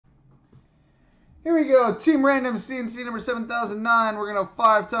Here we go. Team Random C&C number 7009. We're going to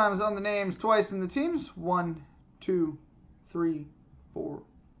 5 times on the names, twice in the teams. 1, 2, 3, 4,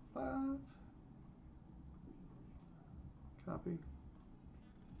 5. Copy.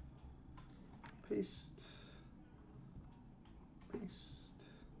 Paste. Paste.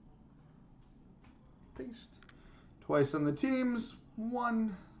 Paste. Twice on the teams.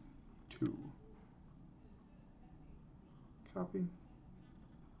 1, 2. Copy.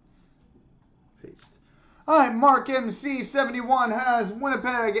 Paste. All right, Mark MC71 has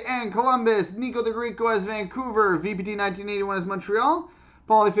Winnipeg and Columbus. Nico the Greco has Vancouver. VPT 1981 has Montreal.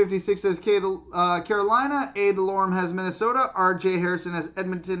 Paulie 56 has Carolina. A. DeLorme has Minnesota. RJ Harrison has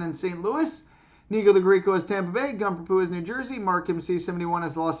Edmonton and St. Louis. Nico the Greco has Tampa Bay. Gumperpoo has New Jersey. Mark MC71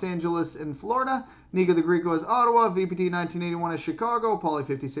 has Los Angeles and Florida. Nico the Greco has Ottawa. VPT 1981 has Chicago. Paulie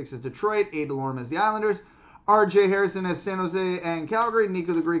 56 has Detroit. A. DeLorme has the Islanders. RJ Harrison has San Jose and Calgary.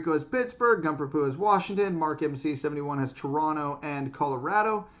 Nico the Greco has Pittsburgh. Gumperpoo has Washington. Mark MC71 has Toronto and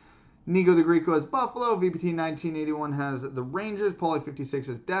Colorado. Nico the Greco has Buffalo. VPT 1981 has the Rangers. Paulie 56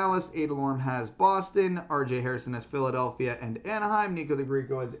 has Dallas. A. DeLorme has Boston. RJ Harrison has Philadelphia and Anaheim. Nico the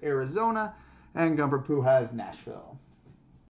Greco has Arizona. And Gumperpoo has Nashville.